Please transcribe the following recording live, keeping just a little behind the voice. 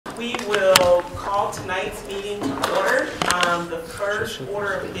We will call tonight's meeting to order. The first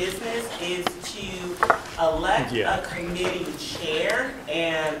order of business is to elect a committee chair,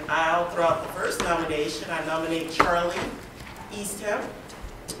 and I'll throw out the first nomination. I nominate Charlie Eastham.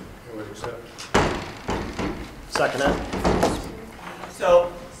 Second that.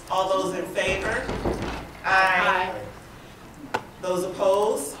 So, all those in favor? Aye. Those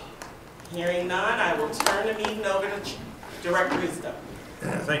opposed? Hearing none, I will turn the meeting over to Director Eastham.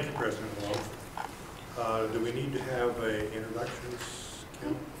 Thank you, President Wall. Do we need to have introductions,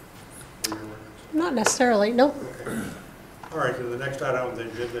 Kim? Not necessarily, nope. Okay. All right, so the next item on the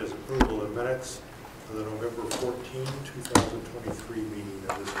agenda is approval of minutes for the November 14, 2023 meeting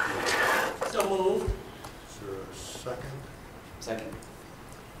of this committee. So moved. Is there a second? Second.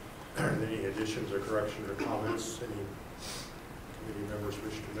 Any additions or corrections or comments any committee members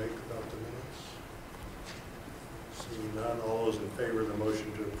wish to make about the minutes? Seeing none, all those in favor of the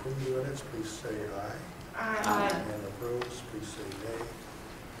motion to approve the minutes, please say aye. Aye. And opposed, please say nay.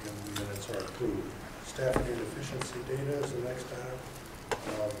 And the minutes are approved. Staffing and efficiency data is the next item.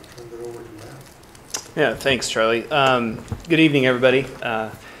 I'll turn it over to Matt. Yeah, thanks, Charlie. Good evening, everybody.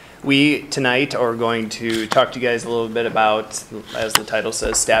 We tonight are going to talk to you guys a little bit about, as the title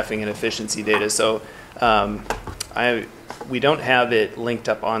says, staffing and efficiency data. So we don't have it linked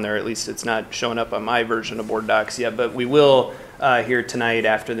up on there, at least it's not showing up on my version of Board Docs yet, but we will here tonight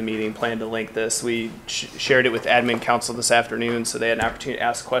after the meeting plan to link this. We shared it with Admin Council this afternoon, so they had an opportunity to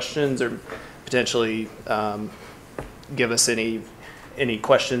ask questions or potentially give us any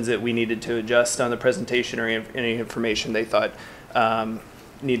questions that we needed to adjust on the presentation or any information they thought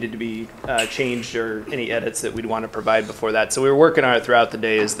needed to be changed or any edits that we'd want to provide before that. So we were working on it throughout the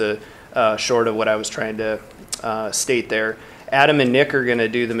day is the short of what I was trying to state there. Adam and Nick are going to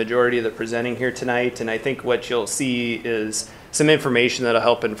do the majority of the presenting here tonight, and I think what you'll see is some information that'll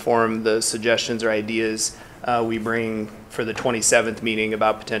help inform the suggestions or ideas we bring for the 27th meeting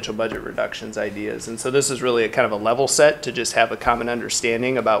about potential budget reductions ideas. And so this is really a kind of a level set to just have a common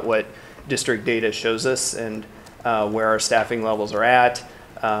understanding about what district data shows us and where our staffing levels are at,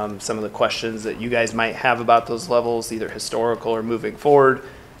 some of the questions that you guys might have about those levels, either historical or moving forward,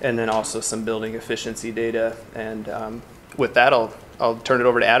 and then also some building efficiency data. And with that, I'll turn it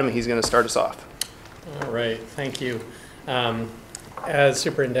over to Adam, and he's going to start us off. All right, thank you. As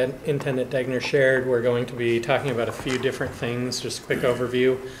Superintendent Degner shared, we're going to be talking about a few different things, just a quick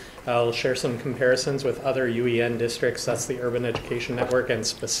overview. I'll share some comparisons with other UEN districts, that's the Urban Education Network, and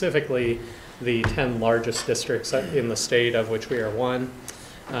specifically the 10 largest districts in the state, of which we are one.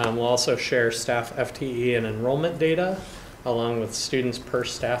 We'll also share staff FTE and enrollment data, along with students per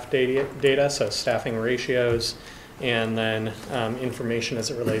staff data, so staffing ratios, and then information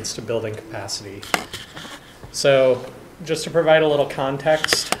as it relates to building capacity. So just to provide a little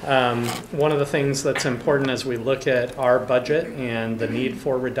context, one of the things that's important as we look at our budget and the need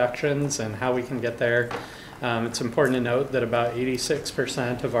for reductions and how we can get there, it's important to note that about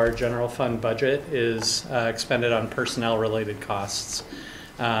 86% of our general fund budget is expended on personnel-related costs.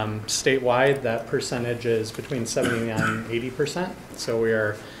 Statewide, that percentage is between 79 and 80%, so we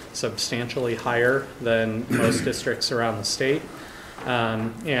are substantially higher than most districts around the state.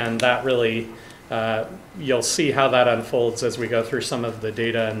 And that really, you'll see how that unfolds as we go through some of the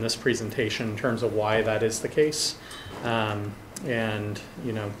data in this presentation in terms of why that is the case. And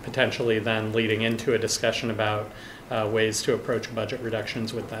potentially then leading into a discussion about ways to approach budget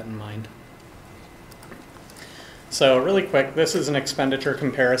reductions with that in mind. So really quick, this is an expenditure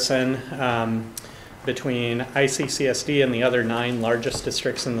comparison between ICCSD and the other 9 largest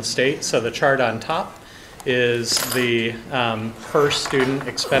districts in the state. So the chart on top is the per student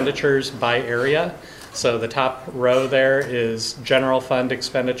expenditures by area. So the top row there is general fund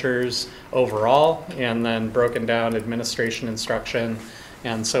expenditures overall, and then broken down administration, instruction,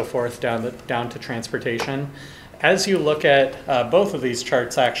 and so forth down to transportation. As you look at both of these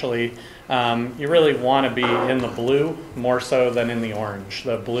charts, actually, you really want to be in the blue more so than in the orange.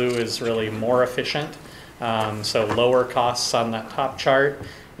 The blue is really more efficient, so lower costs on that top chart,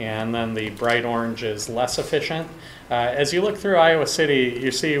 and then the bright orange is less efficient. As you look through Iowa City,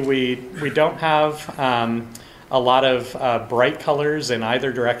 you see we don't have a lot of bright colors in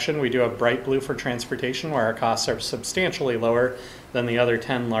either direction. We do have bright blue for transportation, where our costs are substantially lower than the other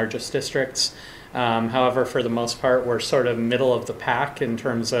 10 largest districts. However, for the most part, we're sort of middle of the pack in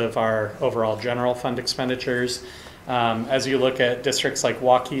terms of our overall general fund expenditures. As you look at districts like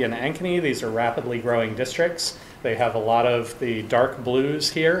Waukee and Ankeny, these are rapidly growing districts. They have a lot of the dark blues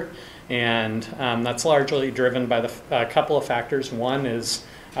here, and that's largely driven by a couple of factors. One is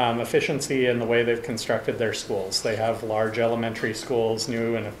efficiency in the way they've constructed their schools. They have large elementary schools,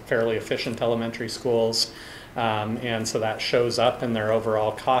 new and fairly efficient elementary schools, and so that shows up in their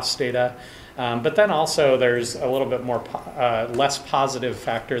overall cost data. But then also there's a little bit more less positive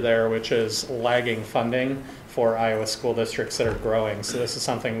factor there, which is lagging funding for Iowa school districts that are growing. So this is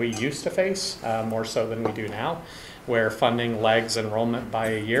something we used to face more so than we do now, where funding lags enrollment by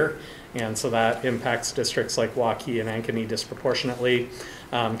a year. And so that impacts districts like Waukee and Ankeny disproportionately.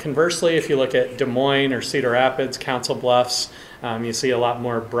 Conversely, if you look at Des Moines or Cedar Rapids, Council Bluffs, you see a lot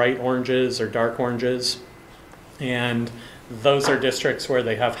more bright oranges or dark oranges. And those are districts where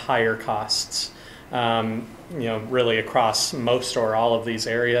they have higher costs, really across most or all of these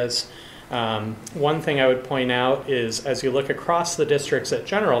areas. One thing I would point out is as you look across the districts at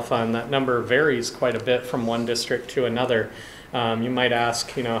general fund, that number varies quite a bit from one district to another. You might ask,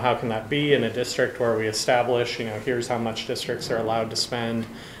 how can that be in a district where we establish, here's how much districts are allowed to spend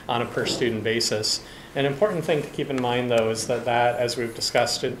on a per student basis. An important thing to keep in mind, though, is that as we've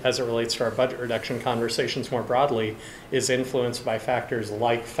discussed it, as it relates to our budget reduction conversations more broadly, is influenced by factors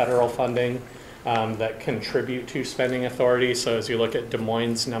like federal funding that contribute to spending authority. So as you look at Des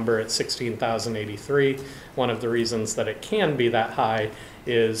Moines' number at 16,083, one of the reasons that it can be that high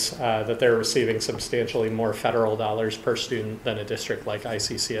is that they're receiving substantially more federal dollars per student than a district like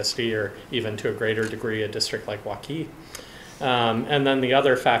ICCSD, or even to a greater degree a district like Waukee. And then the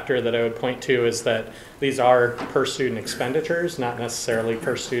other factor that I would point to is that these are per student expenditures, not necessarily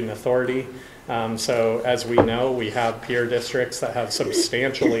per student authority. So as we know, we have peer districts that have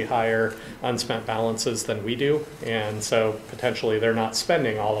substantially higher unspent balances than we do. And so potentially they're not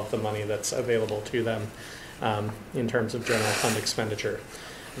spending all of the money that's available to them in terms of general fund expenditure.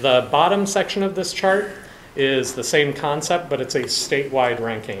 The bottom section of this chart is the same concept, but it's a statewide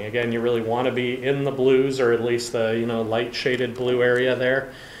ranking. Again, you really want to be in the blues, or at least the light shaded blue area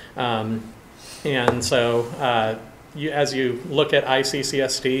there. And so as you look at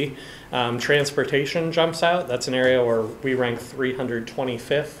ICCSD, transportation jumps out. That's an area where we rank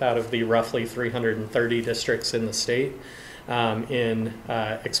 325th out of the roughly 330 districts in the state in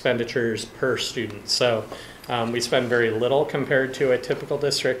expenditures per student. So we spend very little compared to a typical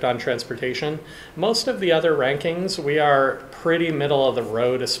district on transportation. Most of the other rankings, we are pretty middle of the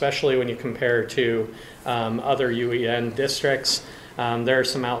road, especially when you compare to other UEN districts. There are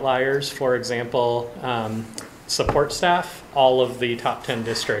some outliers. For example, support staff, all of the top 10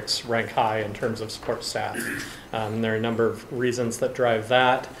 districts rank high in terms of support staff. There are a number of reasons that drive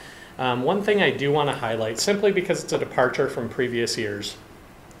that. One thing I do want to highlight, simply because it's a departure from previous years,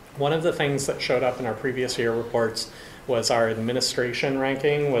 one of the things that showed up in our previous year reports was our administration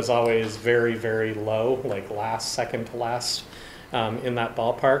ranking was always very, very low, like second to last in that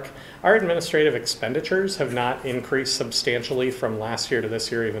ballpark. Our administrative expenditures have not increased substantially from last year to this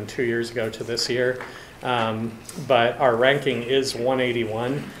year, even 2 years ago to this year. But our ranking is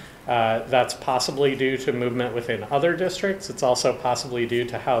 181. That's possibly due to movement within other districts. It's also possibly due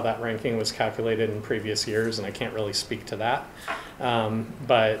to how that ranking was calculated in previous years, and I can't really speak to that.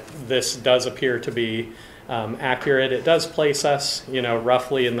 But this does appear to be accurate. It does place us,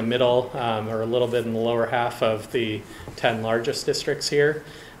 roughly in the middle or a little bit in the lower half of the 10 largest districts here.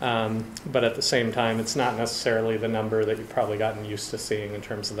 But at the same time, it's not necessarily the number that you've probably gotten used to seeing in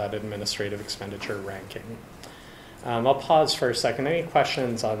terms of that administrative expenditure ranking. I'll pause for a second. Any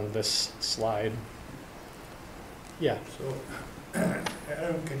questions on this slide? Yeah. So,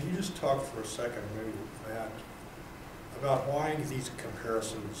 Adam, can you just talk for a second, maybe Matt, about why these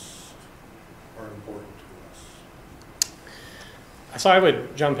comparisons are important to us? So I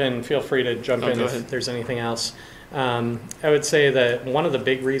would jump in. Feel free to jump in if there's anything else. I would say that one of the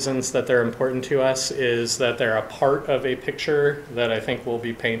big reasons that they're important to us is that they're a part of a picture that I think will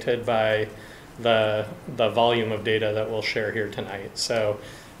be painted by the volume of data that we'll share here tonight. So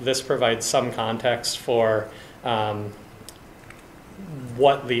this provides some context for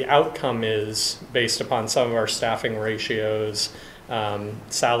what the outcome is based upon some of our staffing ratios,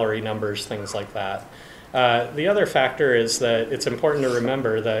 salary numbers, things like that. The other factor is that it's important to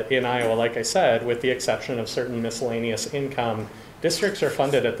remember that in Iowa, like I said, with the exception of certain miscellaneous income, districts are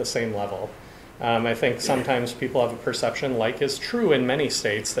funded at the same level. I think sometimes people have a perception, like is true in many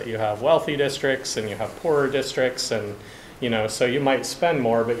states, that you have wealthy districts and you have poorer districts, and so you might spend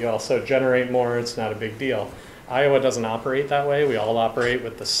more, but you also generate more. It's not a big deal. Iowa doesn't operate that way. We all operate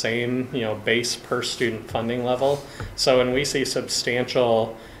with the same, base per student funding level. So when we see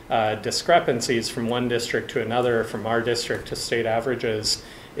substantial discrepancies from one district to another, from our district to state averages,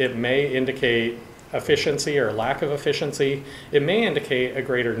 it may indicate efficiency or lack of efficiency, it may indicate a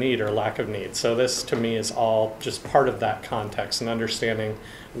greater need or lack of need. So this to me is all just part of that context and understanding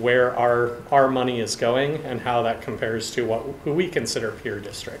where our money is going and how that compares to who we consider peer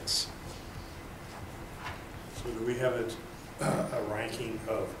districts. So do we have a ranking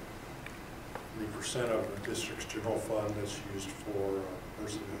of the percent of the district's general fund that's used for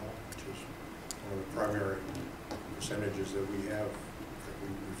personnel, which is one of the primary percentages that we have, that we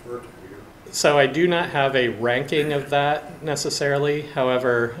refer to here? So I do not have a ranking of that necessarily.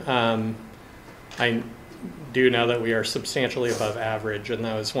 However, I do know that we are substantially above average, and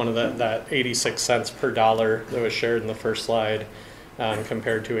that was one of that 86 cents per dollar that was shared in the first slide,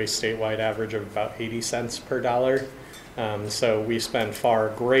 compared to a statewide average of about 80 cents per dollar. So we spend far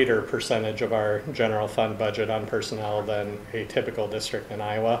greater percentage of our general fund budget on personnel than a typical district in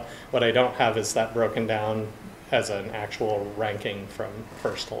Iowa. What I don't have is that broken down as an actual ranking from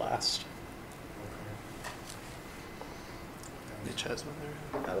first to last. Mitch has one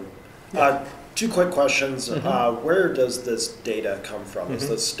there. Adam. Two quick questions. Where does this data come from? Is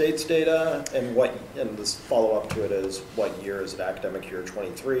this state's data, and this follow-up to it is what year? Is it academic year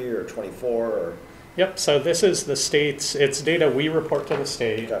 23 or 24? Or? Yep, so this is the state's, it's data we report to the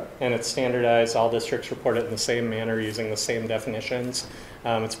state, Okay. and it's standardized. All districts report it in the same manner using the same definitions.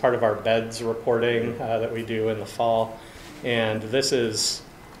 It's part of our beds reporting that we do in the fall, and this is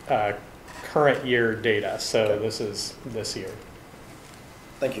current year data, so Okay. this is this year.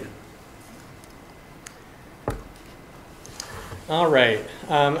 Thank you. All right,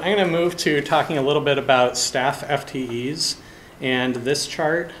 I'm going to move to talking a little bit about staff FTEs. And this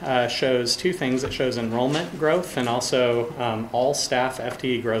chart shows two things. It shows enrollment growth and also all staff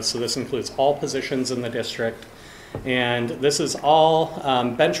FTE growth. So this includes all positions in the district. And this is all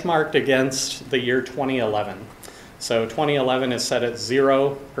benchmarked against the year 2011. So 2011 is set at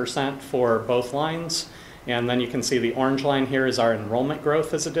 0% for both lines. And then you can see the orange line here is our enrollment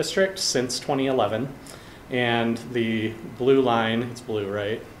growth as a district since 2011. And the blue line, it's blue,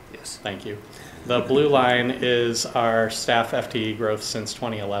 right? Yes. Thank you. The blue line is our staff FTE growth since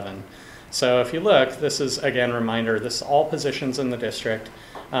 2011. So if you look, this is, again, reminder, this is all positions in the district.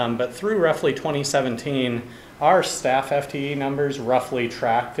 But through roughly 2017, our staff FTE numbers roughly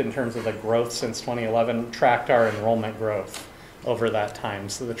tracked, in terms of the growth since 2011, tracked our enrollment growth over that time.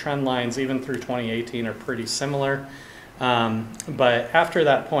 So the trend lines, even through 2018, are pretty similar. But after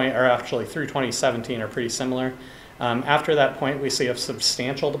that point, or actually through 2017, are pretty similar. After that point, we see a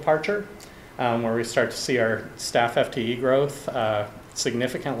substantial departure, where we start to see our staff FTE growth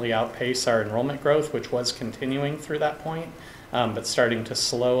significantly outpace our enrollment growth, which was continuing through that point, but starting to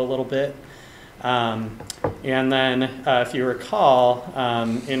slow a little bit. And then, if you recall,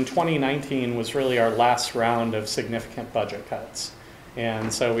 in 2019 was really our last round of significant budget cuts.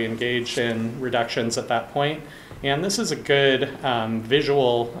 And so we engaged in reductions at that point. And this is a good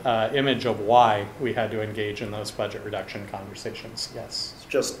visual image of why we had to engage in those budget reduction conversations. Yes? It's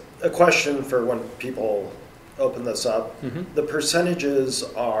just a question for when people open this up. The percentages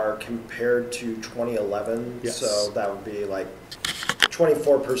are compared to 2011. Yes. So that would be like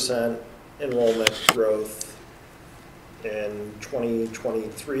 24% enrollment growth in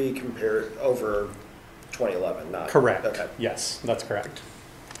 2023 compared over 2011, not Correct. Okay. Yes, that's correct.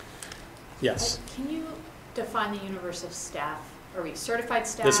 Yes. Can you define the universe of staff? Are we certified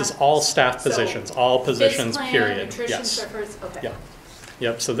staff? This is all staff positions, So all positions, Biz plan, period. nutrition Yes. servers, okay. Yep.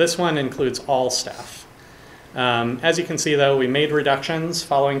 Yep, so this one includes all staff. As you can see, though, we made reductions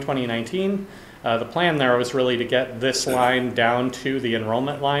following 2019. The plan there was really to get this line down to the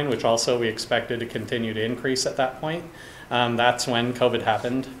enrollment line, which also we expected to continue to increase at that point. That's when COVID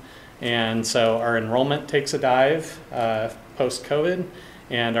happened. And so our enrollment takes a dive post-COVID,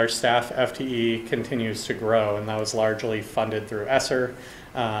 and our staff FTE continues to grow, and that was largely funded through ESSER.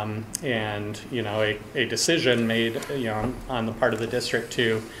 And a decision made on the part of the district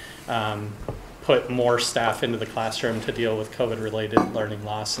to put more staff into the classroom to deal with COVID-related learning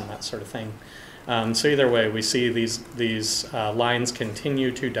loss and that sort of thing. So either way, we see these lines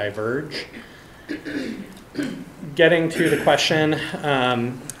continue to diverge. Getting to the question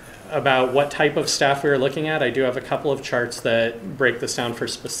about what type of staff we are looking at, I do have a couple of charts that break this down for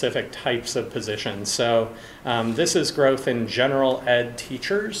specific types of positions. So this is growth in general ed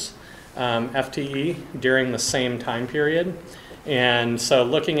teachers, FTE, during the same time period. And so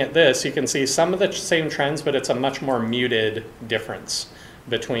looking at this, you can see some of the same trends, but it's a much more muted difference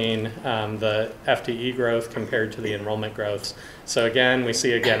between the FTE growth compared to the enrollment growth. So again, we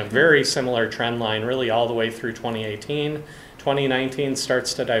see a very similar trend line really all the way through 2018. 2019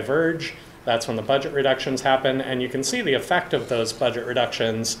 starts to diverge, That's when the budget reductions happen, and you can see the effect of those budget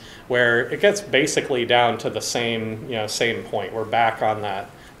reductions where it gets basically down to the same, same point. We're back on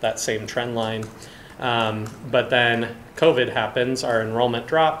that same trend line. But then COVID happens, our enrollment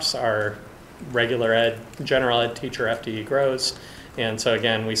drops, our regular ed, general ed teacher FTE grows, and so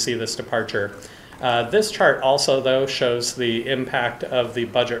again, we see this departure. This chart also, though, shows the impact of the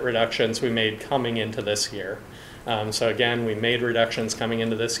budget reductions we made coming into this year. So again, we made reductions coming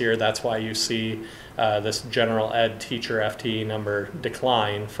into this year. That's why you see this general ed teacher FTE number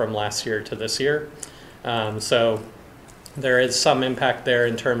decline from last year to this year. So there is some impact there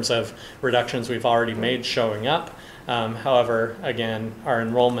in terms of reductions we've already made showing up. However, again, our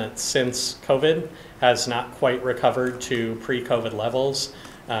enrollment since COVID has not quite recovered to pre-COVID levels.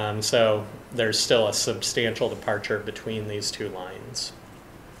 So there's still a substantial departure between these two lines.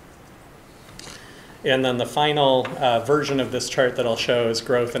 And then the final version of this chart that I'll show is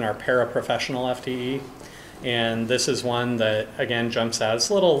growth in our paraprofessional FTE. And this is one that, again, jumps out. It's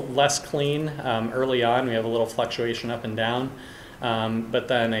a little less clean early on. We have a little fluctuation up and down, but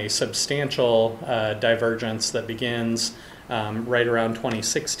then a substantial divergence that begins right around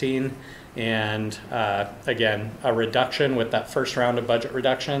 2016. And again, a reduction with that first round of budget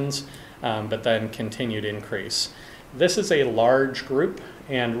reductions, but then continued increase. This is a large group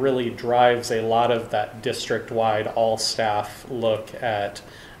and really drives a lot of that district-wide all-staff look at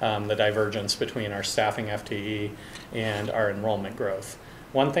the divergence between our staffing FTE and our enrollment growth.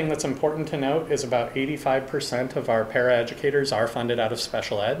 One thing that's important to note is about 85% of our paraeducators are funded out of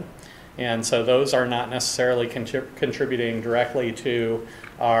special ed. And so those are not necessarily contributing directly to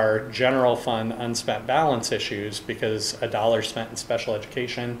our general fund unspent balance issues, because a dollar spent in special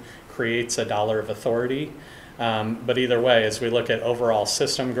education creates a dollar of authority. But either way, as we look at overall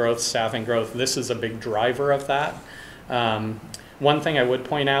system growth, staffing growth, this is a big driver of that. One thing I would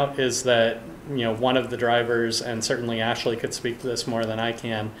point out is that one of the drivers, and certainly Ashley could speak to this more than I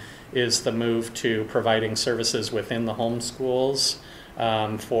can, is the move to providing services within the home schools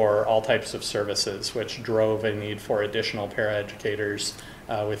for all types of services, which drove a need for additional paraeducators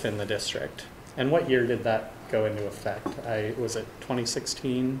within the district. And what year did that go into effect? Was it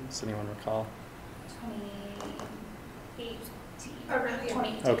 2016? Does anyone recall? 2018.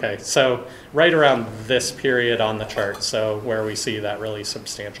 Okay, so right around this period on the chart, so where we see that really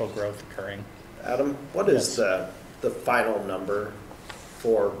substantial growth occurring. Adam, what is the final number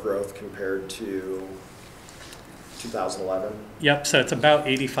for growth compared to 2011? Yep, so it's about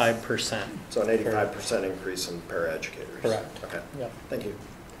 85%. So an 85% increase in paraeducators. Correct. Okay. Yep. Thank you.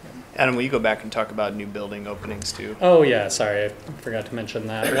 Adam, will you go back and talk about new building openings too? Oh yeah, sorry, I forgot to mention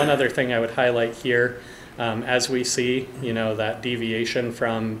that. One other thing I would highlight here, as we see, that deviation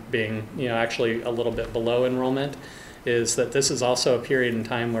from being, actually a little bit below enrollment, is that this is also a period in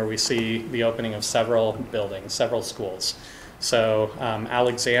time where we see the opening of several buildings, several schools. So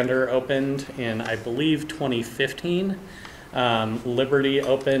Alexander opened in, I believe, 2015. Liberty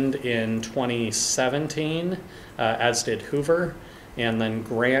opened in 2017, as did Hoover. And then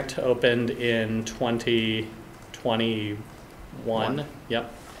Grant opened in 2021.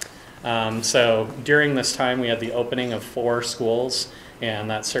 Yep. So during this time, we had the opening of 4 schools, and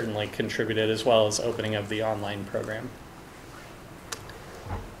that certainly contributed, as well as opening of the online program.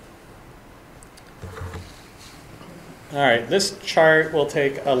 All right, this chart will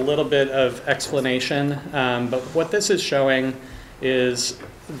take a little bit of explanation, but what this is showing is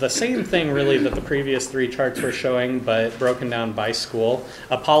the same thing really that the previous 3 charts were showing, but broken down by school.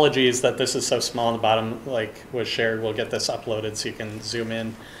 Apologies that this is so small on the bottom, like was shared. We'll get this uploaded so you can zoom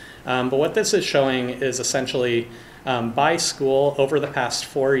in. But what this is showing is essentially by school over the past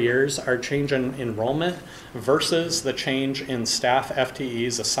 4 years, our change in enrollment versus the change in staff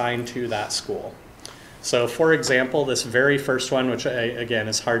FTEs assigned to that school. So for example, this very first one, which again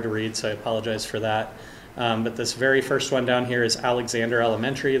is hard to read, so I apologize for that. But this very first one down here is Alexander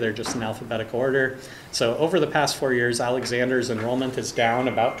Elementary. They're just in alphabetical order. So over the past 4 years, Alexander's enrollment is down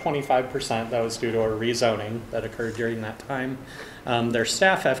about 25%. That was due to a rezoning that occurred during that time. Their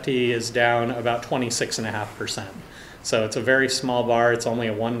staff FTE is down about 26.5%. So it's a very small bar. It's only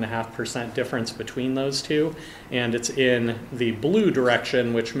a 1.5% difference between those two. And it's in the blue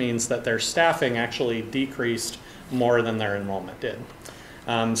direction, which means that their staffing actually decreased more than their enrollment did.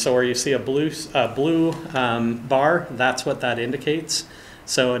 So where you see a blue bar, that's what that indicates.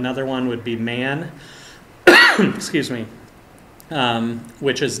 So another one would be Man, excuse me,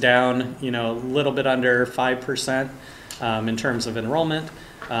 which is down, a little bit under 5% in terms of enrollment,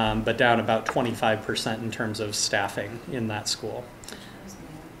 but down about 25% in terms of staffing in that school.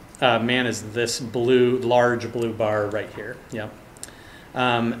 Man is this large blue bar right here. Yep.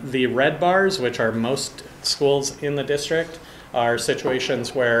 The red bars, which are most schools in the district, are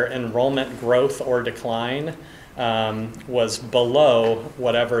situations where enrollment growth or decline was below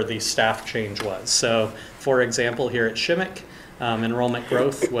whatever the staff change was. So, for example, here at Shimmick, enrollment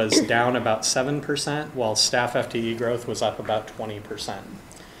growth was down about 7%, while staff FTE growth was up about 20%.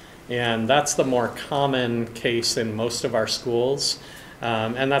 And that's the more common case in most of our schools.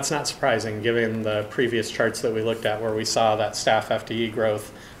 And that's not surprising given the previous charts that we looked at where we saw that staff FTE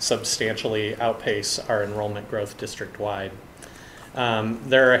growth substantially outpace our enrollment growth district-wide.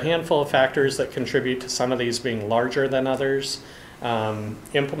 There are a handful of factors that contribute to some of these being larger than others.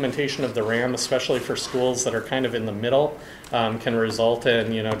 Implementation of the RAM, especially for schools that are kind of in the middle, can result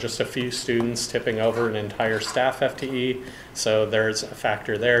in just a few students tipping over an entire staff FTE. So there's a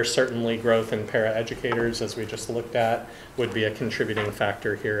factor there. Certainly growth in paraeducators, as we just looked at, would be a contributing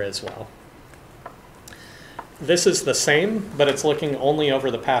factor here as well. This is the same, but it's looking only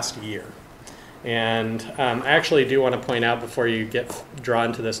over the past year. And I actually do want to point out before you get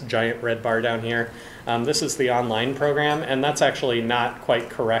drawn to this giant red bar down here, this is the online program, and that's actually not quite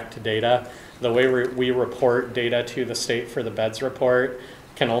correct data. The way we report data to the state for the beds report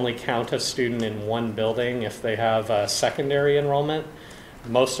can only count a student in one building if they have a secondary enrollment.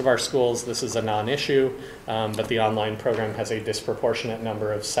 Most of our schools, this is a non-issue, but the online program has a disproportionate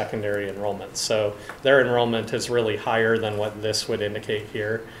number of secondary enrollments. So their enrollment is really higher than what this would indicate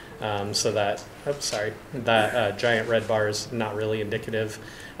here. So that giant red bar is not really indicative.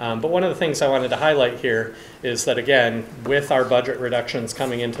 But one of the things I wanted to highlight here is that, again, with our budget reductions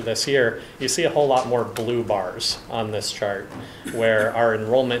coming into this year, you see a whole lot more blue bars on this chart, where our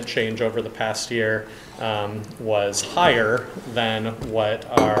enrollment change over the past year was higher than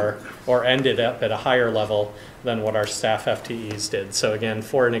or ended up at a higher level than what our staff FTEs did. So again,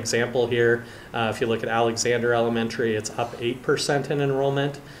 for an example here, if you look at Alexander Elementary, it's up 8% in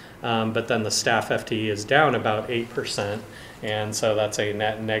enrollment. But then the staff FTE is down about 8%, and so that's a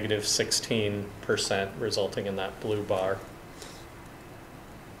net negative 16%, resulting in that blue bar.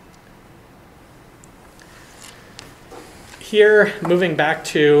 Here, moving back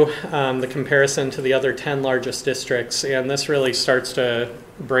to the comparison to the other 10 largest districts, and this really starts to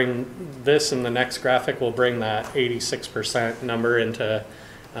bring this, in the next graphic will bring that 86% number into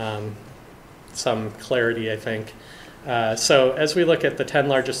some clarity, I think. So as we look at the 10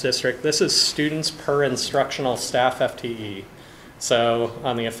 largest district, this is students per instructional staff FTE. So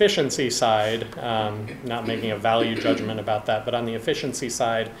on the efficiency side, not making a value judgment about that, but on the efficiency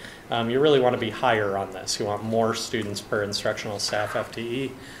side, you really want to be higher on this. You want more students per instructional staff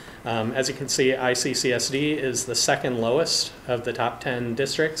FTE. As you can see, ICCSD is the second lowest of the top 10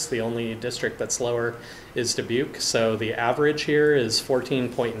 districts. The only district that's lower is Dubuque. So the average here is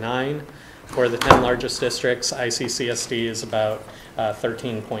 14.9. For the 10 largest districts, ICCSD is about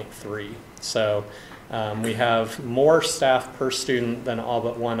 13.3. So we have more staff per student than all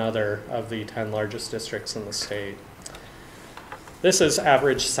but one other of the 10 largest districts in the state. This is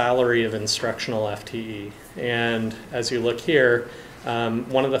average salary of instructional FTE. And as you look here,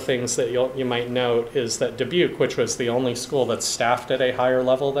 one of the things that you might note is that Dubuque, which was the only school that's staffed at a higher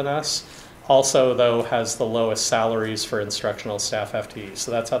level than us, also, though, has the lowest salaries for instructional staff FTE.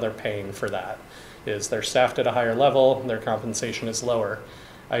 So that's how they're paying for that, is they're staffed at a higher level, their compensation is lower.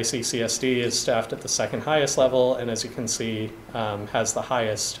 ICCSD is staffed at the second highest level, and as you can see, has the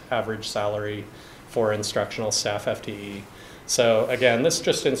highest average salary for instructional staff FTE. So again, this is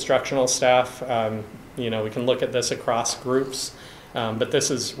just instructional staff. We can look at this across groups. But this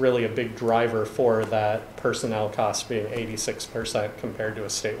is really a big driver for that personnel cost being 86% compared to a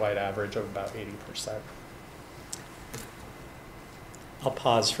statewide average of about 80%. I'll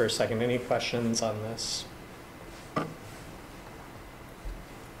pause for a second. Any questions on this? All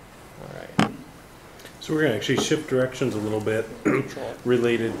right. So we're going to actually shift directions a little bit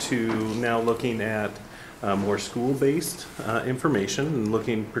related to now looking at more school-based information and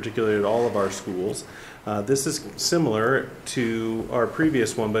looking particularly at all of our schools. This is similar to our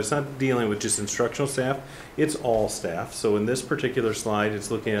previous one, but it's not dealing with just instructional staff, it's all staff. So in this particular slide,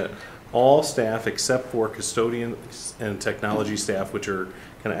 it's looking at all staff except for custodians and technology staff, which are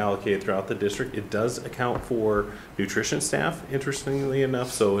kind of allocated throughout the district. It does account for nutrition staff, interestingly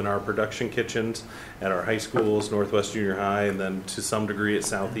enough. So in our production kitchens at our high schools, Northwest Junior High, and then to some degree at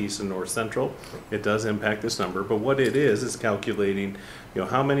Southeast and North Central, it does impact this number. But what it is calculating,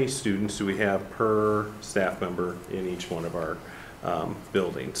 how many students do we have per staff member in each one of our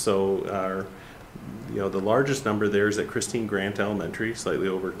buildings. So our The largest number there is at Christine Grant Elementary, slightly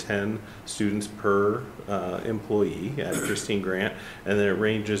over 10 students per employee at Christine Grant, and then it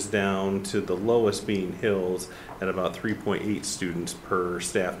ranges down to the lowest being Hills at about 3.8 students per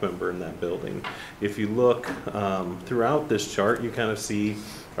staff member in that building. If you look throughout this chart, you kind of see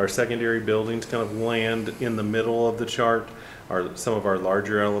our secondary buildings kind of land in the middle of the chart. Some of our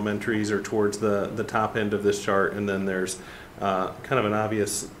larger elementaries are towards the top end of this chart, and then there's kind of an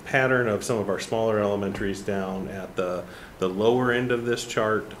obvious pattern of some of our smaller elementaries down at the lower end of this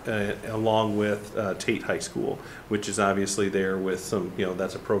chart, along with Tate High School, which is obviously there with some,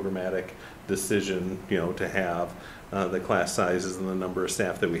 that's a programmatic decision, to have the class sizes and the number of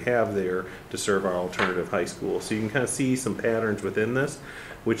staff that we have there to serve our alternative high school. So you can kind of see some patterns within this,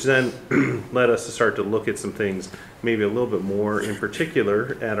 which then led us to start to look at some things maybe a little bit more in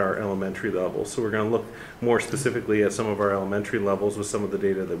particular at our elementary level. So we're going to look more specifically at some of our elementary levels with some of the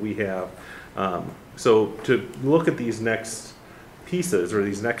data that we have. So to look at these next pieces or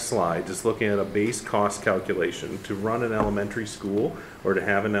these next slides, is looking at a base cost calculation. To run an elementary school or to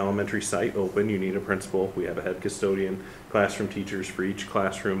have an elementary site open, you need a principal. We have a head custodian, classroom teachers for each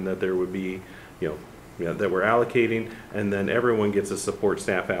classroom that there would be, that we're allocating, and then everyone gets a support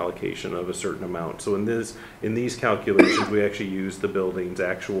staff allocation of a certain amount. So in these calculations, we actually use the building's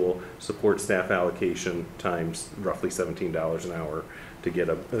actual support staff allocation times roughly $17 an hour to get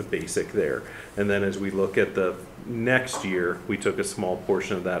a basic there. And then as we look at the next year, we took a small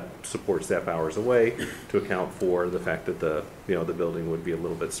portion of that support staff hours away to account for the fact that the building would be a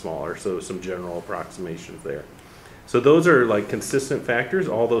little bit smaller. So some general approximations there. So those are like consistent factors.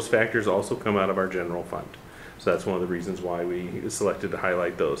 All those factors also come out of our general fund. So that's one of the reasons why we selected to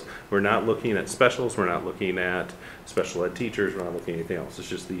highlight those. We're not looking at specials. We're not looking at special ed teachers. We're not looking at anything else. It's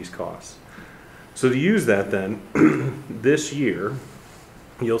just these costs. So to use that then, this year,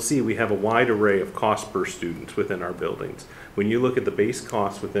 you'll see we have a wide array of costs per student within our buildings. When you look at the base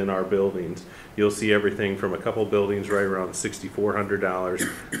costs within our buildings, you'll see everything from a couple buildings right around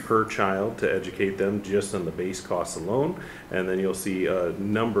 $6,400 per child to educate them just on the base costs alone. And then you'll see a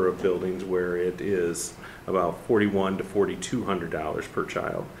number of buildings where it is about $4,100 to $4,200 per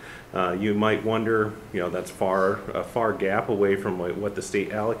child. You might wonder, that's a far gap away from what the state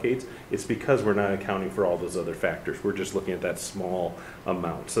allocates. It's because we're not accounting for all those other factors. We're just looking at that small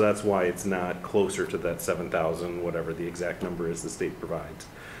amount. So that's why it's not closer to that 7,000, whatever the exact number is the state provides.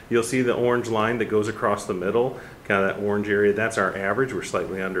 You'll see the orange line that goes across the middle, kind of that orange area. That's our average. We're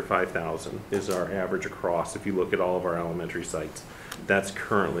slightly under 5,000 is our average across. If you look at all of our elementary sites, that's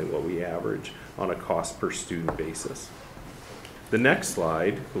currently what we average on a cost per student basis. The next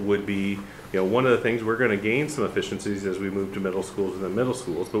slide would be, one of the things we're going to gain some efficiencies as we move to middle schools and then middle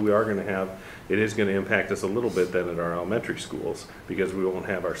schools, but we are going to have, it is going to impact us a little bit then at our elementary schools because we won't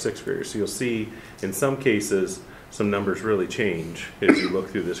have our sixth graders. So you'll see in some cases some numbers really change as you look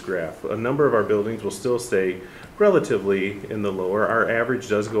through this graph. A number of our buildings will still stay relatively in the lower. Our average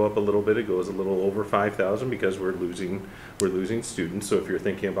does go up a little bit. It goes a little over 5,000 because we're losing students. So if you're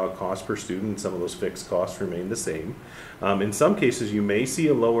thinking about cost per student, some of those fixed costs remain the same. In some cases, you may see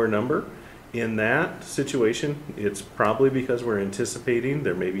a lower number. In that situation, it's probably because we're anticipating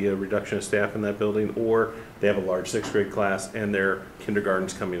there may be a reduction of staff in that building, or they have a large sixth grade class and their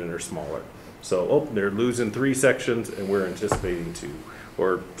kindergartens coming in are smaller. So, they're losing 3 sections and we're anticipating 2,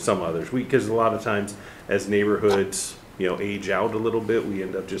 or some others. Because a lot of times as neighborhoods, age out a little bit, we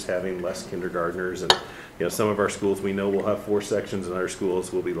end up just having less kindergartners. And, some of our schools we know will have 4 sections, and other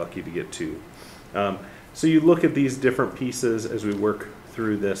schools will be lucky to get 2. So you look at these different pieces as we work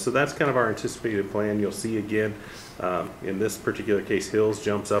through this. So that's kind of our anticipated plan. You'll see again, in this particular case, Hills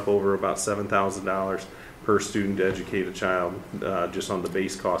jumps up over about $7,000 per student to educate a child, just on the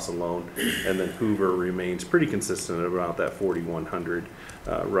base costs alone. And then Hoover remains pretty consistent at about that $4,100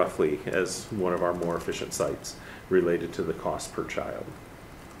 roughly as one of our more efficient sites related to the cost per child.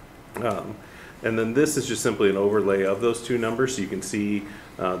 And then this is just simply an overlay of those 2 numbers. So you can see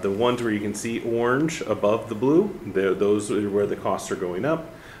the ones where you can see orange above the blue, those are where the costs are going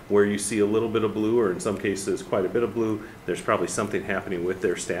up. Where you see a little bit of blue, or in some cases quite a bit of blue, there's probably something happening with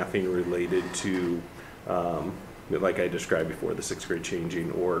their staffing related to, like I described before, the 6th grade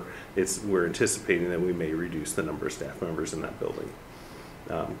changing, or we're anticipating that we may reduce the number of staff members in that building.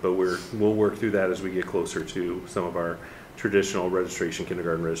 But we'll work through that as we get closer to some of our traditional registration,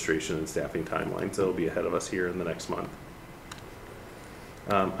 kindergarten registration, and staffing timelines that'll be ahead of us here in the next month.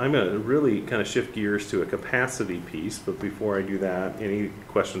 I'm going to really kind of shift gears to a capacity piece, but before I do that, any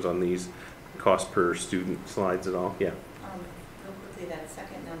questions on these cost per student slides at all? Yeah. Real quickly, that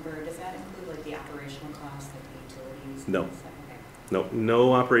second number, does that include like the operational costs, like the utilities? No. Okay.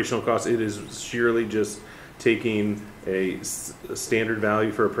 No operational costs. It is sheerly just taking a standard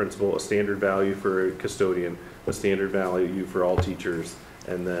value for a principal, a standard value for a custodian, a standard value for all teachers,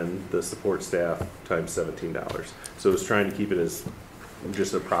 and then the support staff times $17. So it's trying to keep it as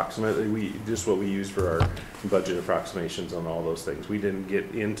just approximately, just what we use for our budget approximations on all those things. We didn't get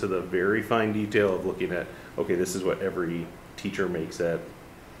into the very fine detail of looking at, okay, this is what every teacher makes at,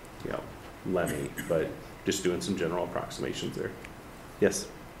 Lemmy, but just doing some general approximations there. Yes?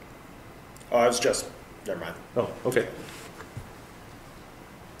 Oh, I was just, never mind. Oh, okay.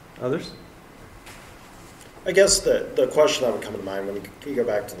 Others? I guess the question that would come to mind when you go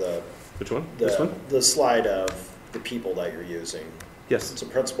back to the Which one? This one? the slide of the people that you're using. Yes. It's a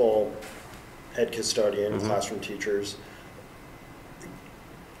principal, head custodian, Mm-hmm. classroom teachers.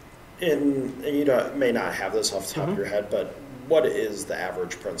 And you may not have this off the top of your head, but what is the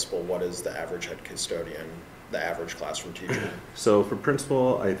average principal? What is the average head custodian? The average classroom teacher? So for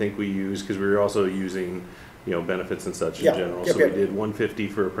principal, I think we use, because we were also using, benefits and such in Yeah. general. Yep, So yep. we did 150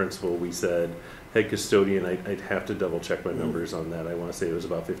 for a principal. We said head custodian, I'd have to double check my numbers on that. I want to say it was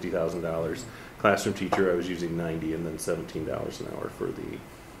about $50,000. Classroom teacher, I was using 90, and then $17 an hour for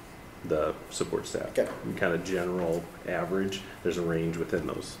the support staff. Okay. Kind of general average. There's a range within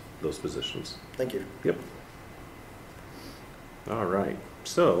those positions. Thank you. Yep. All right.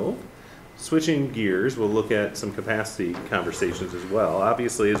 So, switching gears, we'll look at some capacity conversations as well.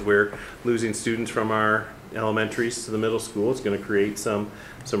 Obviously, as we're losing students from our elementaries to the middle school, it's going to create some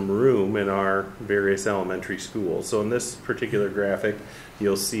room in our various elementary schools. So in this particular graphic,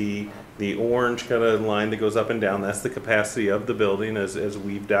 you'll see the orange kind of line that goes up and down. That's the capacity of the building as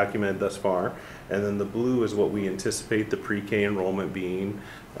we've documented thus far. And then the blue is what we anticipate the pre-K enrollment being,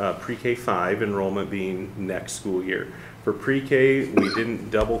 pre-K 5 enrollment being next school year. For pre-K, we didn't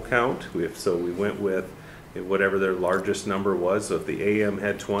double count, so we went with whatever their largest number was. So if the AM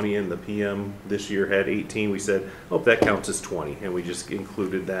had 20 and the PM this year had 18, we said, oh, that counts as 20. And we just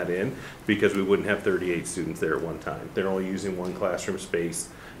included that in because we wouldn't have 38 students there at one time. They're only using one classroom space.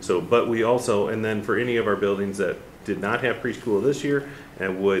 So, but we also, and then for any of our buildings that did not have preschool this year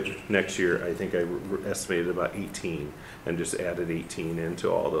and would next year, I think I estimated about 18 and just added 18 into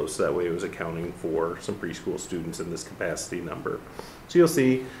all those. So that way it was accounting for some preschool students in this capacity number. So you'll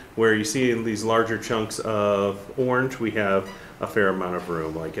see where you see in these larger chunks of orange, we have a fair amount of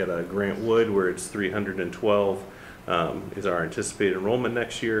room. Like at a Grant Wood where it's 312 is our anticipated enrollment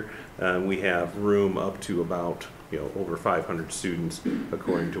next year. We have room up to about over 500 students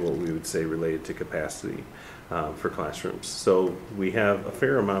according to what we would say related to capacity for classrooms. So we have a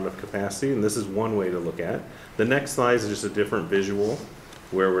fair amount of capacity, and this is one way to look at. The next slide is just a different visual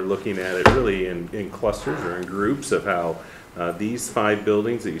where we're looking at it really in clusters or in groups of how these 5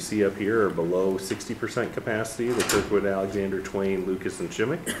 buildings that you see up here are below 60% capacity, the Kirkwood, Alexander, Twain, Lucas, and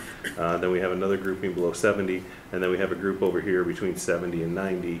Shimmick. Then we have another grouping below 70, and then we have a group over here between 70 and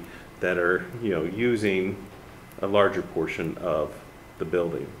 90 that are using a larger portion of the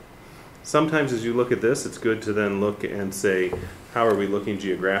building. Sometimes as you look at this, it's good to then look and say, how are we looking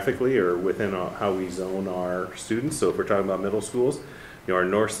geographically or within how we zone our students? So if we're talking about middle schools, our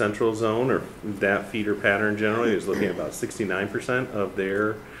north central zone or that feeder pattern generally is looking at about 69% of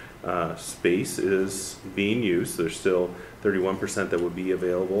their space is being used. There's still 31% that would be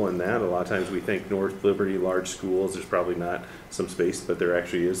available in that. A lot of times we think North Liberty, large schools, there's probably not some space, but there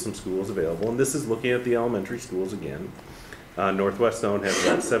actually is some schools available. And this is looking at the elementary schools again. Northwest zone has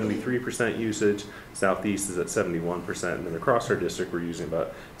about 73% usage, Southeast is at 71%, and then across our district we're using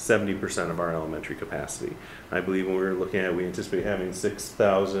about 70% of our elementary capacity. I believe when we were looking at it, we anticipate having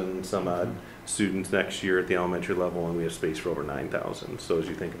 6,000 some odd students next year at the elementary level, and we have space for over 9,000. So as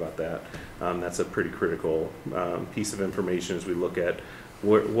you think about that, that's a pretty critical piece of information as we look at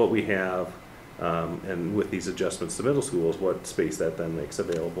what we have and with these adjustments to middle schools, what space that then makes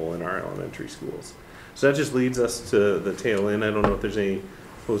available in our elementary schools. So that just leads us to the tail end. I don't know if there's any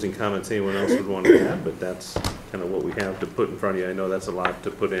closing comments anyone else would want to add, but that's kind of what we have to put in front of you. I know that's a lot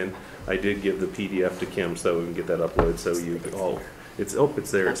to put in. I did give the PDF to Kim so we can get that uploaded so you all,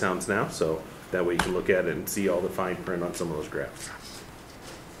 it's there, it sounds now, so that way you can look at it and see all the fine print on some of those graphs.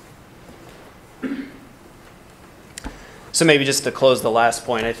 So maybe just to close the last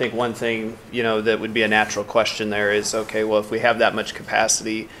point, I think one thing, that would be a natural question there is, okay, well, if we have that much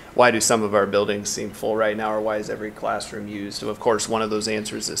capacity, why do some of our buildings seem full right now, or why is every classroom used? So of course, one of those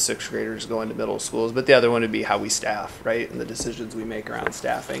answers is 6th graders going to middle schools, but the other one would be how we staff, right? And the decisions we make around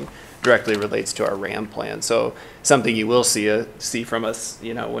staffing directly relates to our RAM plan. So something you will see from us,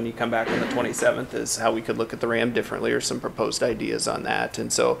 when you come back on the 27th is how we could look at the RAM differently or some proposed ideas on that.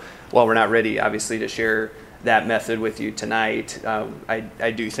 And so while we're not ready, obviously, to share that method with you tonight,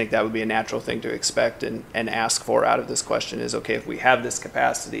 I do think that would be a natural thing to expect and ask for out of this question is, okay, if we have this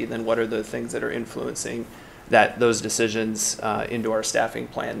capacity, then what are the things that are influencing those decisions into our staffing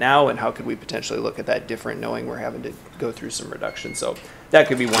plan now, and how could we potentially look at that different, knowing we're having to go through some reduction? So that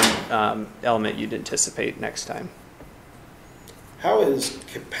could be one element you'd anticipate next time. How is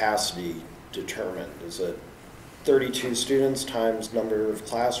capacity determined? Is it 32 students times number of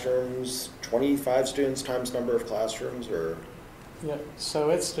classrooms, 25 students times number of classrooms, or? Yeah,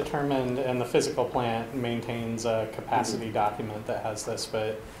 so it's determined, and the physical plant maintains a capacity document that has this,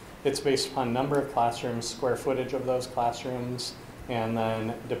 but it's based upon number of classrooms, square footage of those classrooms, and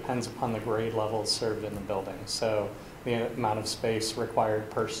then depends upon the grade levels served in the building. So the amount of space required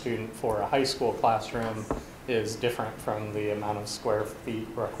per student for a high school classroom is different from the amount of square feet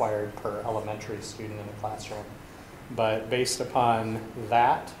required per elementary student in a classroom. But based upon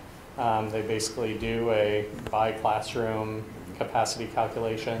that, they basically do a by classroom capacity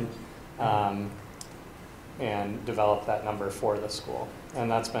calculation and develop that number for the school. And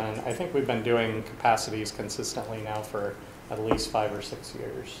that's been, I think we've been doing capacities consistently now for at least 5 or 6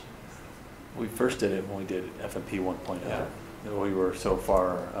 years. We first did it when we did FMP 1.0. Yeah. We were so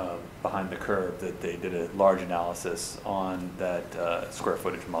far behind the curve that they did a large analysis on that square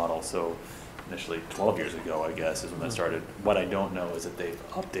footage model. So initially 12 years ago, I guess, is when that started. What I don't know is that they've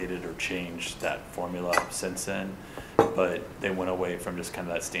updated or changed that formula since then, but they went away from just kind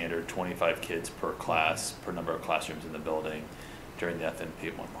of that standard 25 kids per class, per number of classrooms in the building during the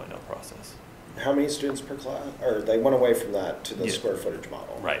FMP 1.0 process. How many students per class? Or they went away from that to the square footage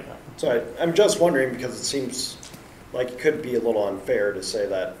model? Right. So I'm just wondering, because it seems like it could be a little unfair to say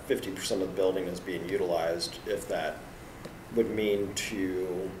that 50% of the building is being utilized if that would mean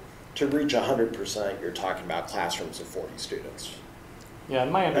to reach 100%, you're talking about classrooms of 40 students. Yeah,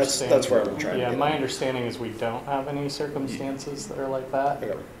 my understanding. That's where I'm trying to Yeah, get my at. understanding is we don't have any circumstances that are like that.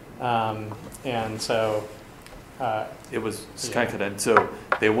 Okay. And so. It was kind of connected. So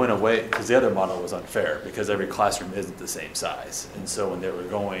they went away because the other model was unfair because every classroom isn't the same size. And so when they were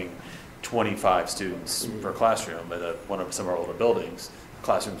going 25 students per classroom at some of our older buildings,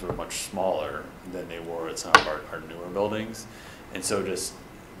 classrooms were much smaller than they were at some of our newer buildings. And so just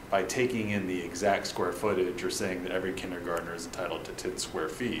by taking in the exact square footage, you're saying that every kindergartner is entitled to 10 square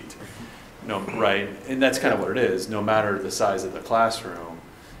feet. No, right? And that's kind of what it is. No matter the size of the classroom,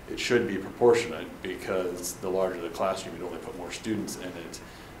 it should be proportionate because the larger the classroom, you'd only put more students in it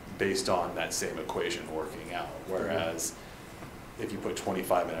based on that same equation working out. Whereas if you put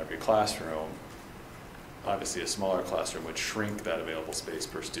 25 in every classroom, obviously a smaller classroom would shrink that available space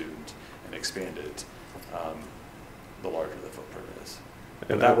per student and expand it, the larger the footprint is.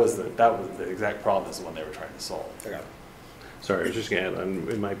 And that was the exact problem is the one they were trying to solve. Okay. Sorry, I was just going to add,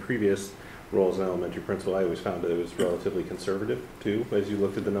 in my previous role as an elementary principal, I always found that it was relatively conservative too. As you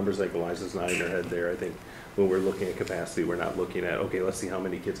looked at the numbers, like Eliza's nodding her head there, I think when we're looking at capacity, we're not looking at, okay, let's see how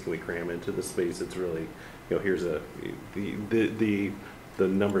many kids can we cram into the space. It's really, here's the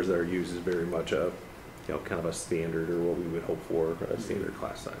numbers that are used is very much a, kind of a standard or what we would hope for, a standard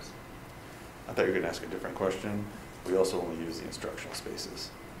class size. I thought you were going to ask a different question. We also only use the instructional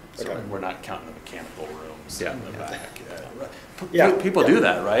spaces. So Okay. we're not counting the mechanical rooms in the back. People do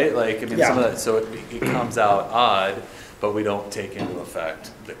that, right? Like, I mean, some of that, so it comes out odd, but we don't take into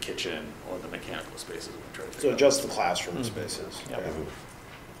effect the kitchen or the mechanical spaces. We try to So just the classroom spaces. Yep. Okay.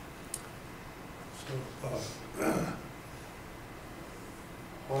 So,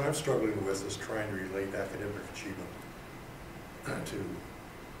 what I'm struggling with is trying to relate academic achievement to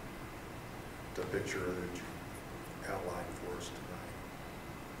the picture that you outlined for us tonight.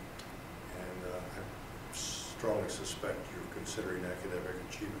 And I strongly suspect you're considering academic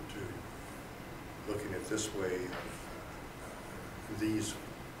achievement too. Looking at this way, these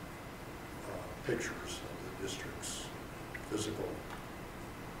pictures of the district's physical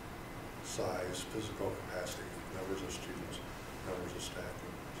size, physical capacity, numbers of students, numbers of staff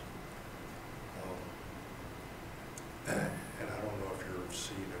members. And I don't know if you're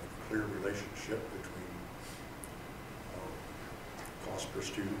seeing a clear relationship between cost per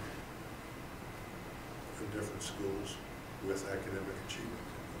student in different schools with academic achievement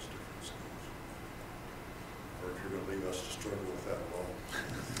in those different schools. Or if you're going to leave us to struggle with that alone.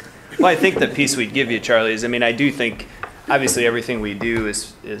 Well, I think the piece we'd give you, Charlie, is, I do think obviously everything we do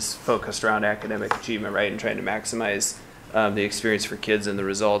is focused around academic achievement, right, and trying to maximize the experience for kids and the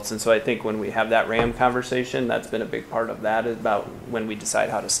results. And so I think when we have that RAM conversation, that's been a big part of that, about when we decide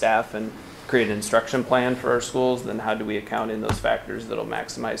how to staff and create an instruction plan for our schools, then how do we account in those factors that'll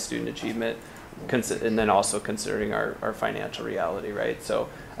maximize student achievement and then also considering our financial reality, right? So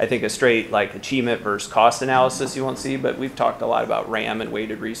I think a straight like achievement versus cost analysis you won't see, but we've talked a lot about RAM and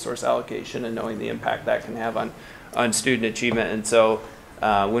weighted resource allocation and knowing the impact that can have on student achievement. And so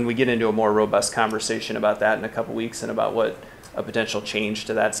when we get into a more robust conversation about that in a couple weeks and about what a potential change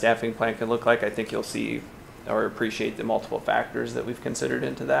to that staffing plan could look like, I think you'll see or appreciate the multiple factors that we've considered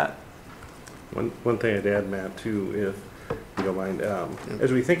into that. One thing I'd add, Matt, too, if you don't mind,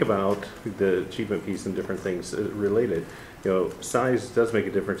 as we think about the achievement piece and different things related, size does make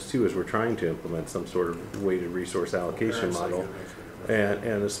a difference too as we're trying to implement some sort of weighted resource allocation model.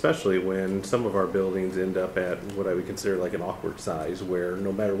 And especially when some of our buildings end up at what I would consider like an awkward size, where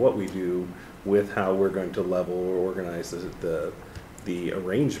no matter what we do with how we're going to level or organize the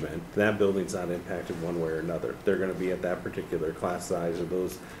arrangement, that building's not impacted one way or another. They're going to be at that particular class size or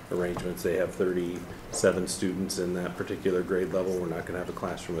those arrangements. They have 37 students in that particular grade level. We're not going to have a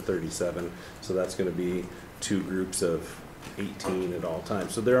classroom of 37. So that's going to be 2 groups of 18 at all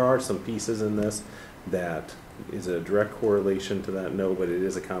times. So there are some pieces in this that is a direct correlation to that, no, but it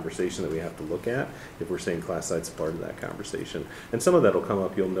is a conversation that we have to look at if we're saying class size is part of that conversation. And some of that will come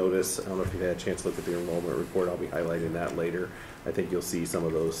up, you'll notice, I don't know if you've had a chance to look at the enrollment report, I'll be highlighting that later. I think you'll see some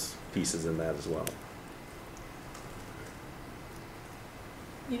of those pieces in that as well.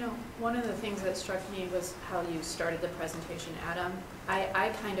 One of the things that struck me was how you started the presentation, Adam.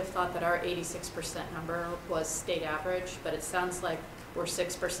 I kind of thought that our 86% number was state average, but it sounds like we're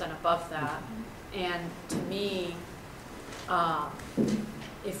 6% above that. And to me,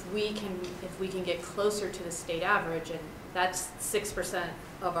 if we can get closer to the state average, and that's 6%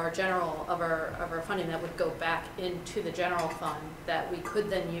 of our funding that would go back into the general fund that we could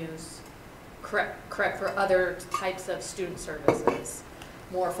then use correct for other types of student services,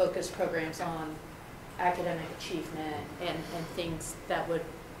 more focused programs on academic achievement and things that would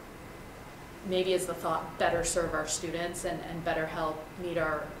maybe, as the thought, better serve our students and better help meet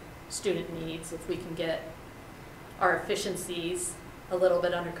our student needs. If we can get our efficiencies a little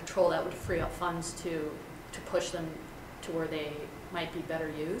bit under control, that would free up funds to push them to where they might be better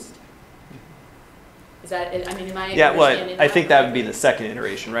used. Is that, am I yeah, well, understanding I think that would be correctly? the second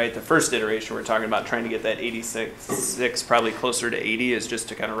iteration, right? The first iteration, we're talking about trying to get that 86, probably closer to 80, is just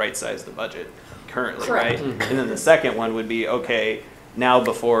to kind of right size the budget currently, Correct. right? And then the second one would be, okay, now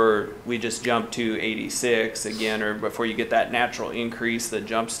before we just jump to 86 again, or before you get that natural increase that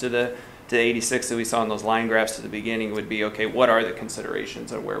jumps to 86 that we saw in those line graphs at the beginning, would be, okay, what are the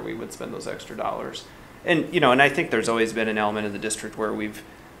considerations of where we would spend those extra dollars? And, and I think there's always been an element in the district where we've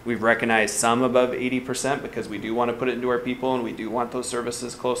recognized some above 80% because we do want to put it into our people and we do want those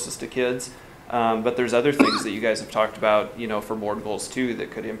services closest to kids. But there's other things that you guys have talked about, for board goals too, that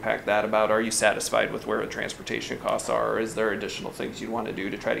could impact that. About, are you satisfied with where the transportation costs are? Or is there additional things you want to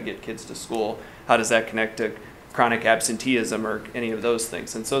do to try to get kids to school? How does that connect to chronic absenteeism or any of those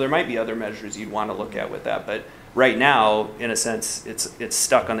things? And so there might be other measures you'd want to look at with that. But right now, in a sense, it's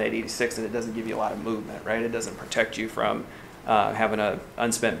stuck on that 86 and it doesn't give you a lot of movement, right? It doesn't protect you from having an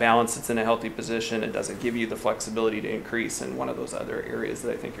unspent balance that's in a healthy position. It doesn't give you the flexibility to increase in one of those other areas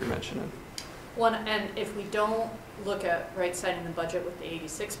that I think you're mentioning. Well, and if we don't look at right-siding the budget with the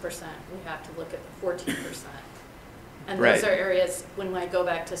 86%, we have to look at the 14%. And those Right. are areas, when I go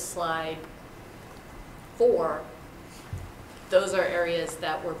back to slide 4, those are areas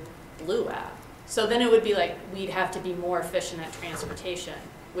that we're blue at. So then it would be like we'd have to be more efficient at transportation,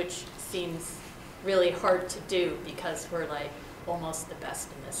 which seems really hard to do because we're like almost the best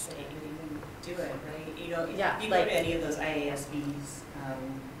in this state. Do it, right? Yeah, If you like- go to any of those IASB's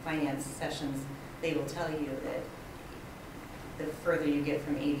finance sessions, they will tell you that the further you get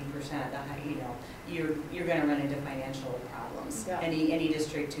from 80%, the high, you're going to run into financial problems. Yeah. Any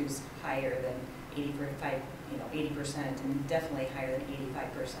district who's higher than 80%, and definitely higher than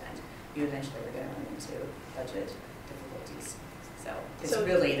 85%, you eventually are going to run into budget difficulties. So it's So-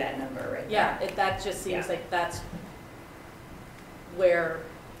 really that number right Yeah, there. that just seems Yeah. like that's where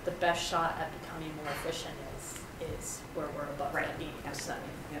the best shot at becoming more efficient is where we're above Right. that 80%.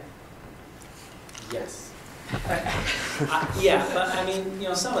 Yep. Yes. Yeah, but I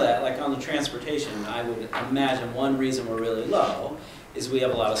mean, some of that, like on the transportation, I would imagine one reason we're really low is we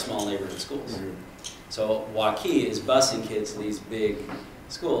have a lot of small neighborhood schools. Mm-hmm. So Waukee is busing kids to these big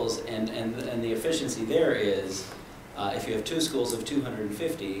schools, and the efficiency there is, if you have 2 schools of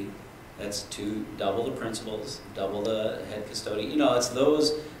 250, that's double the principals, double the head custodian. It's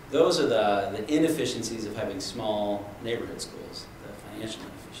those are the inefficiencies of having small neighborhood schools, the financial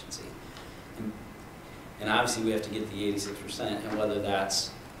inefficiency. And obviously we have to get the 86%, and whether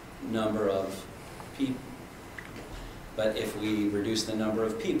that's number of people. But if we reduce the number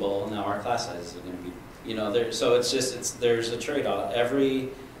of people, now our class sizes are going to be, you know, there. So there's a trade-off. Every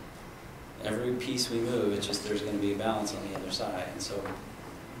piece we move, it's just there's going to be a balance on the other side. And so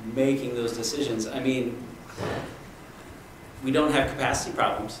making those decisions, I mean, we don't have capacity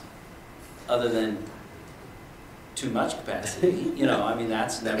problems other than too much capacity. You know, I mean,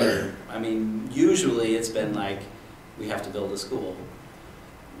 that's never, I mean, usually it's been like we have to build a school,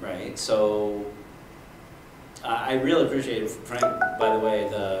 right? So I really appreciate, Frank, by the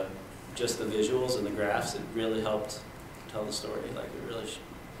way, just the visuals and the graphs. It really helped tell the story. Like, it really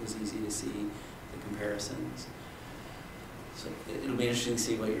was easy to see the comparisons. So it'll be interesting to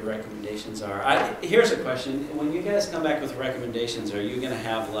see what your recommendations are. Here's a question. When you guys come back with recommendations, are you going to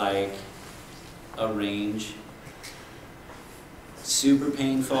have like a range? Super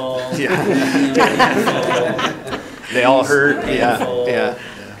painful, medium painful, They all hurt. painful. Yeah.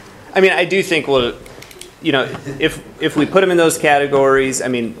 I mean, I do think we'll, you know, if we put them in those categories, I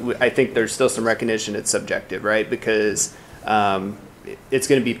mean, I think there's still some recognition it's subjective, right? Because it's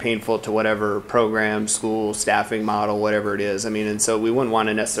going to be painful to whatever program, school, staffing model, whatever it is. I mean, and so we wouldn't want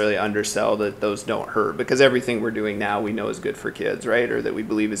to necessarily undersell that those don't hurt, because everything we're doing now we know is good for kids, right? Or that we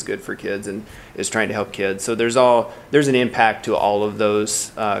believe is good for kids and is trying to help kids. So there's an impact to all of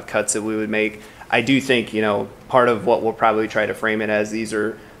those cuts that we would make. I do think, you know, part of what we'll probably try to frame it as, these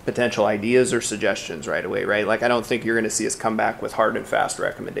are potential ideas or suggestions right away, right? Like, I don't think you're going to see us come back with hard and fast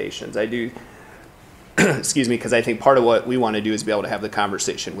recommendations. I do, excuse me, because I think part of what we want to do is be able to have the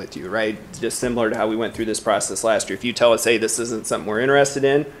conversation with you, right? Just similar to how we went through this process last year. If you tell us, hey, this isn't something we're interested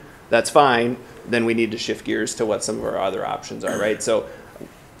in, that's fine. Then we need to shift gears to what some of our other options are, right? So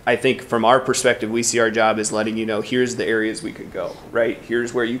I think from our perspective, we see our job as letting you know, here's the areas we could go, right?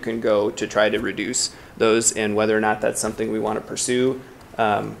 Here's where you can go to try to reduce those, and whether or not that's something we want to pursue.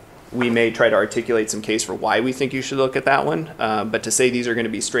 We may try to articulate some case for why we think you should look at that one. But to say these are going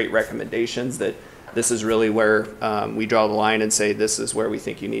to be straight recommendations, that this is really where we draw the line and say this is where we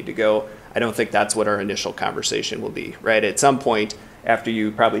think you need to go, I don't think that's what our initial conversation will be, right? At some point, after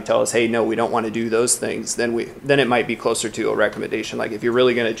you probably tell us, hey, no, we don't want to do those things, then it might be closer to a recommendation. Like, if you're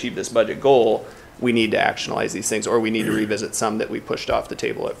really going to achieve this budget goal, we need to actionalize these things, or we need to revisit some that we pushed off the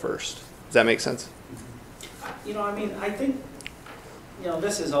table at first. Does that make sense? You know, I mean, I think, you know,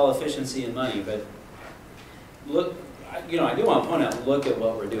 this is all efficiency and money, but look, you know, I do want to point out, look at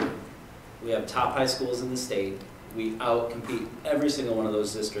what we're doing. We have top high schools in the state. We outcompete every single one of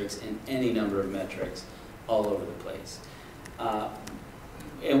those districts in any number of metrics all over the place.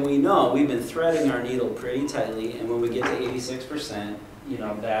 And we know we've been threading our needle pretty tightly, and when we get to 86%, you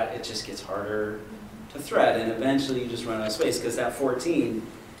know, that it just gets harder to thread, and eventually you just run out of space, because that 14,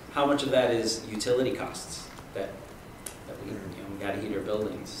 how much of that is utility costs that we, you know, we got to heat our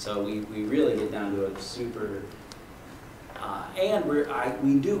buildings. So we really get down to a super, and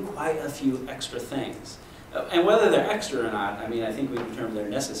we do quite a few extra things. And whether they're extra or not, I mean, I think we determine they're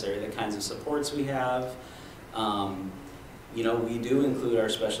necessary, the kinds of supports we have. You know, we do include our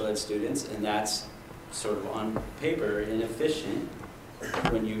special ed students, and that's sort of on paper inefficient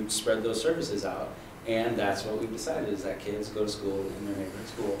when you spread those services out. And that's what we've decided, is that kids go to school in their neighborhood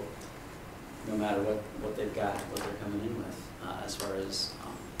school, no matter what they've got, what they're coming in with, as far as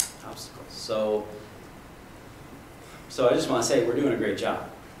obstacles. So I just want to say we're doing a great job.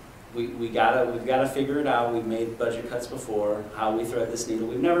 We've got to figure it out. We've made budget cuts before. How we thread this needle.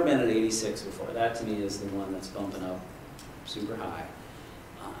 We've never been at 86 before. That to me is the one that's bumping up super high,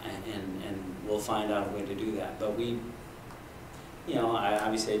 and we'll find out a way to do that. But we, you know,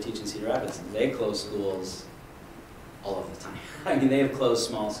 obviously I teach in Cedar Rapids. They close schools all of the time. I mean, they have closed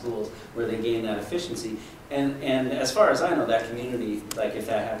small schools where they gain that efficiency. And as far as I know, that community, like if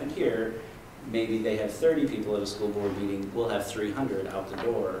that happened here, maybe they have 30 people at a school board meeting, we'll have 300 out the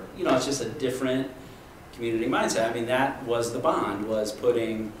door. You know, it's just a different community mindset. I mean, that was the bond, was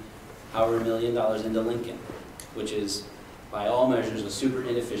putting however $1 million into Lincoln, which is by all measures a super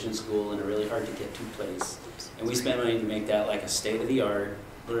inefficient school and a really hard to get to place. And we spent money to make that like a state-of-the-art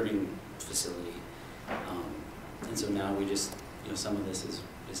learning facility. And so now we just, you know, some of this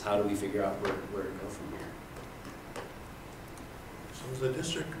is how do we figure out where to go from here. So has the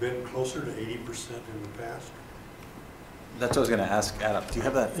district been closer to 80% in the past? That's what I was going to ask, Adam. Do you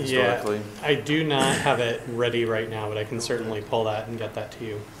have that historically? Yeah, I do not have it ready right now, but I can certainly pull that and get that to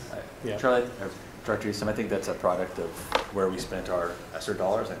you. Yeah. Charlie, Director Easton, I think that's a product of where we spent our ESSER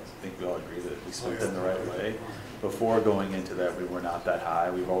dollars. I think we all agree that we spent them the right way. Before going into that, we were not that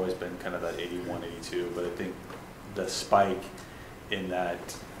high. We've always been kind of that 81, 82, but I think the spike in that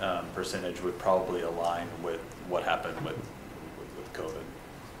percentage would probably align with what happened with COVID.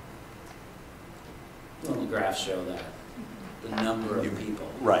 Well, the graphs show that. the number of people.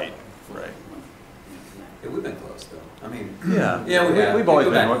 Right. Yeah, we've been close though. I mean, Yeah. yeah, we have. We've always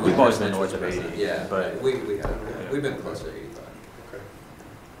Go back been to north of 80. Yeah, but we have. We've been close to 85. Okay.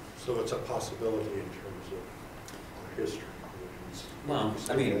 So it's a possibility in terms of history. Well,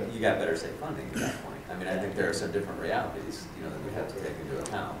 I mean, you got better state funding at that point. I mean, I think there are some different realities, you know, that we have to take into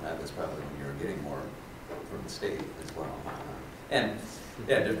account. That was probably when you were getting more from the state as well. And,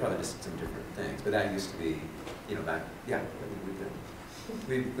 yeah, there's probably just some different things, but that used to be, you know, back, yeah, I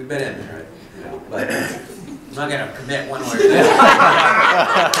mean, we've been in, right? You know, but I'm not gonna commit one way or the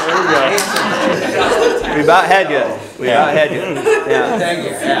other. We about had you. We about had you. Yeah. Thank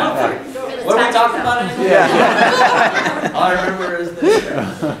you, yeah. What are we talking about anymore? Yeah. All I remember is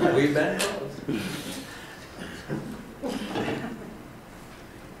this, we've been close.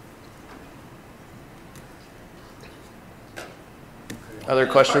 Other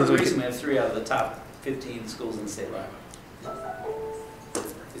questions? The reason we have 3 out of the top 15 schools in the state of Iowa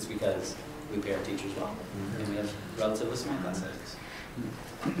is because we pay our teachers well, and we have relatively small class sizes.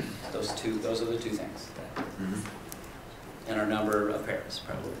 Those are the 2 things. And our number of pairs is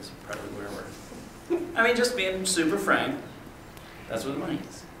probably where we're. I mean, just being super frank, that's where the money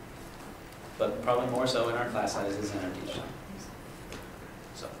is. But probably more so in our class sizes and our teachers.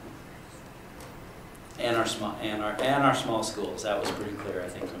 So. And our small schools, that was pretty clear, I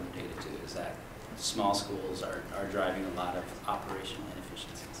think, from the data too, is that small schools are driving a lot of operational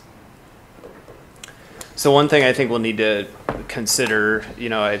inefficiencies. So one thing I think we'll need to consider, you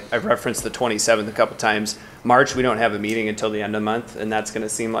know, I've referenced the 27th a couple times. March, we don't have a meeting until the end of the month, and that's going to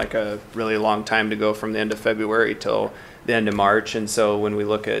seem like a really long time to go from the end of February till the end of March. And so when we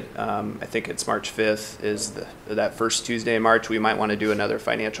look at, I think it's March 5th is that first Tuesday in March, we might want to do another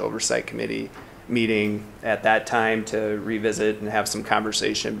financial oversight committee meeting at that time to revisit and have some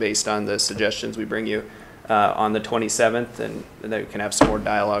conversation based on the suggestions we bring you on the 27th, and then we can have some more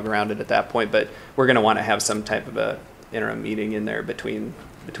dialogue around it at that point. But we're going to want to have some type of a interim meeting in there between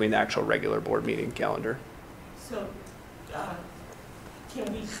the actual regular board meeting calendar. So,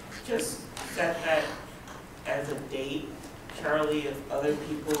 can we just set that as a date, Charlie, if other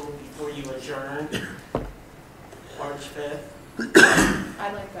people, before you adjourn, March 5th?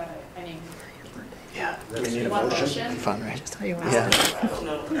 I like that, I mean. Yeah. Do we need a Want motion? Fun, right? Just how you want Yeah. I don't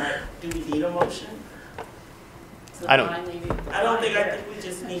know, do we need a motion? I don't- I think we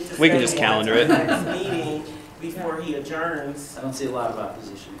just need to. We can set just one calendar for it. the next meeting before he adjourns. I don't see a lot of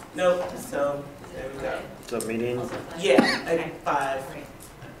opposition. Nope, so, there we go. The meeting, Yeah, at 5.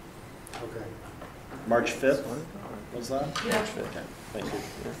 Okay. March 5th, was that? Yeah. March 5th, okay, thank you.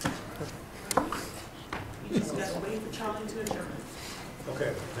 You just gotta wait for Charlie to adjourn.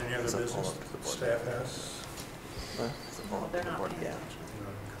 Okay, any other business that staff has? Well, they're not paying Yeah.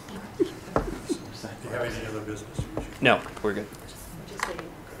 attention. Do you have any other business? No, we're good.